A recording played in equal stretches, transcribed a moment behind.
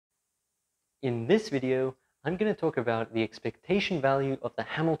In this video, I'm going to talk about the expectation value of the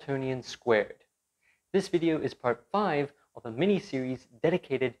Hamiltonian squared. This video is part 5 of a mini-series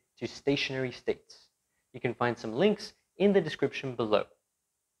dedicated to stationary states. You can find some links in the description below.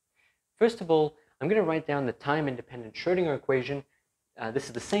 First of all, I'm going to write down the time-independent Schrödinger equation. This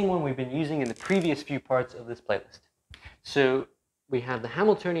is the same one we've been using in the previous few parts of this playlist. So we have the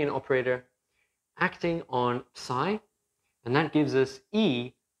Hamiltonian operator acting on psi, and that gives us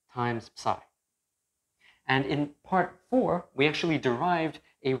E times psi. And in part 4, we actually derived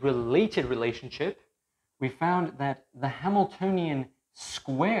a related relationship. We found that the Hamiltonian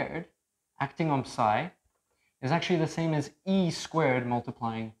squared acting on psi is actually the same as E squared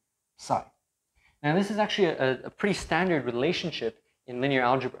multiplying psi. Now this is actually a pretty standard relationship in linear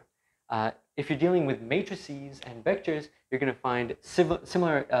algebra. If you're dealing with matrices and vectors, you're going to find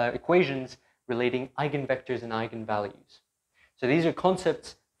similar equations relating eigenvectors and eigenvalues. So these are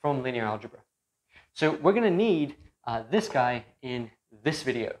concepts from linear algebra. So we're going to need this guy in this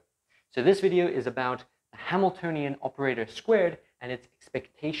video. So this video is about the Hamiltonian operator squared and its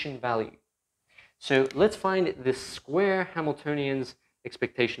expectation value. So let's find this square Hamiltonian's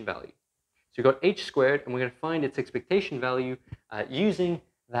expectation value. So we've got h squared, and we're going to find its expectation value using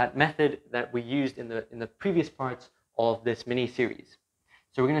that method that we used in the previous parts of this mini-series.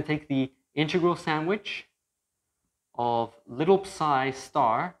 So we're going to take the integral sandwich of little psi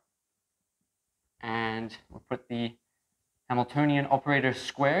star, and we'll put the Hamiltonian operator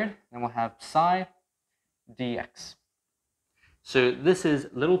squared, and we'll have psi dx. So this is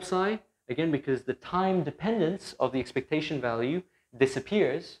little psi, again, because the time dependence of the expectation value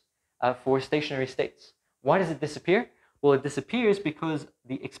disappears for stationary states. Why does it disappear? Well, it disappears because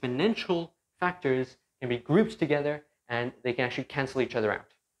the exponential factors can be grouped together and they can actually cancel each other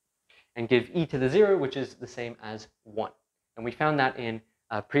out and give e to the 0, which is the same as 1. And we found that in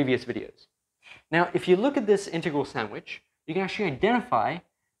previous videos. Now, if you look at this integral sandwich, you can actually identify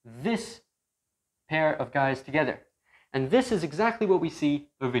this pair of guys together. And this is exactly what we see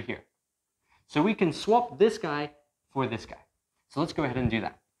over here. So we can swap this guy for this guy. So let's go ahead and do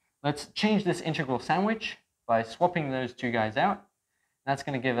that. Let's change this integral sandwich by swapping those two guys out. That's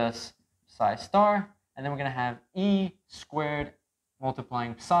going to give us psi star, and then we're going to have e squared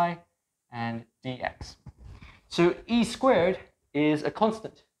multiplying psi and dx. So e squared is a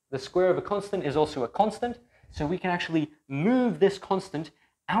constant. The square of a constant is also a constant, so we can actually move this constant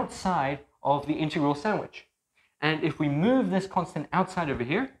outside of the integral sandwich. And if we move this constant outside over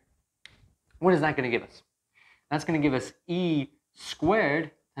here, what is that going to give us? That's going to give us e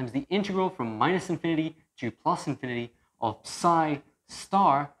squared times the integral from minus infinity to plus infinity of psi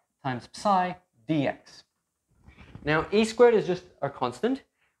star times psi dx. Now, e squared is just our constant.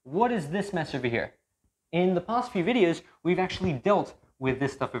 What is this mess over here? In the past few videos, we've actually dealt with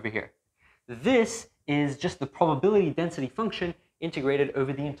this stuff over here. This is just the probability density function integrated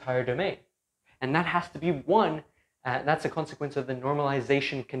over the entire domain. And that has to be 1. That's a consequence of the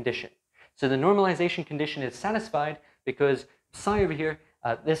normalization condition. So the normalization condition is satisfied because psi over here,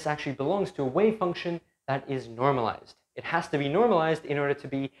 this actually belongs to a wave function that is normalized. It has to be normalized in order to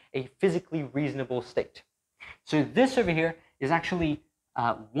be a physically reasonable state. So this over here is actually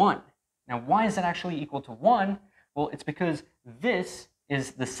 1. Now, why is that actually equal to 1? Well, it's because this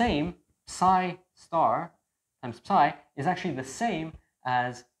is the same, psi star times psi is actually the same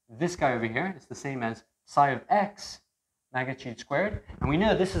as this guy over here. It's the same as psi of x magnitude squared. And we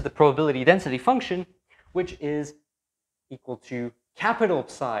know this is the probability density function, which is equal to capital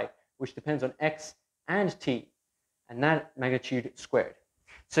psi, which depends on x and t, and that magnitude squared.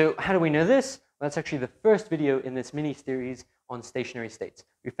 So how do we know this? Well, that's actually the first video in this mini-series on stationary states.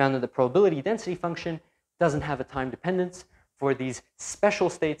 We found that the probability density function doesn't have a time dependence for these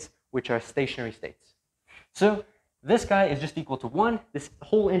special states, which are stationary states. So this guy is just equal to 1. This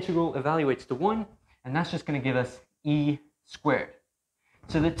whole integral evaluates to 1, and that's just going to give us e squared.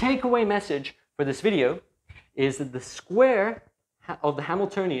 So the takeaway message for this video is that the square of the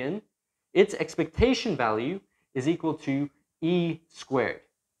Hamiltonian, its expectation value is equal to e squared.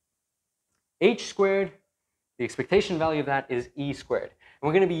 H squared, the expectation value of that is e squared. And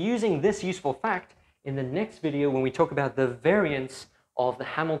we're going to be using this useful fact in the next video when we talk about the variance of the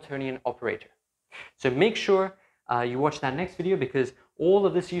Hamiltonian operator. So make sure you watch that next video, because all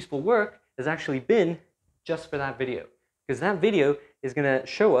of this useful work has actually been just for that video. Because that video is going to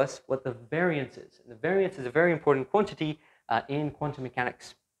show us what the variance is. And the variance is a very important quantity in quantum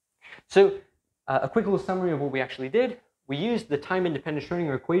mechanics. So a quick little summary of what we actually did. We used the time-independent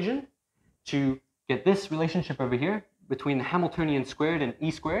Schrödinger equation to get this relationship over here between the Hamiltonian squared and e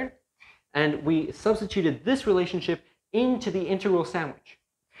squared. And we substituted this relationship into the integral sandwich.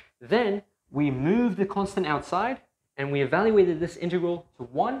 Then we moved the constant outside, and we evaluated this integral to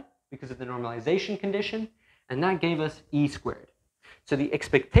 1 because of the normalization condition, and that gave us e squared. So the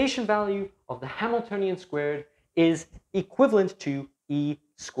expectation value of the Hamiltonian squared is equivalent to e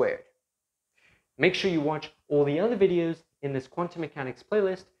squared. Make sure you watch all the other videos in this quantum mechanics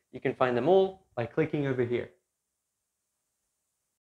playlist. You can find them all by clicking over here.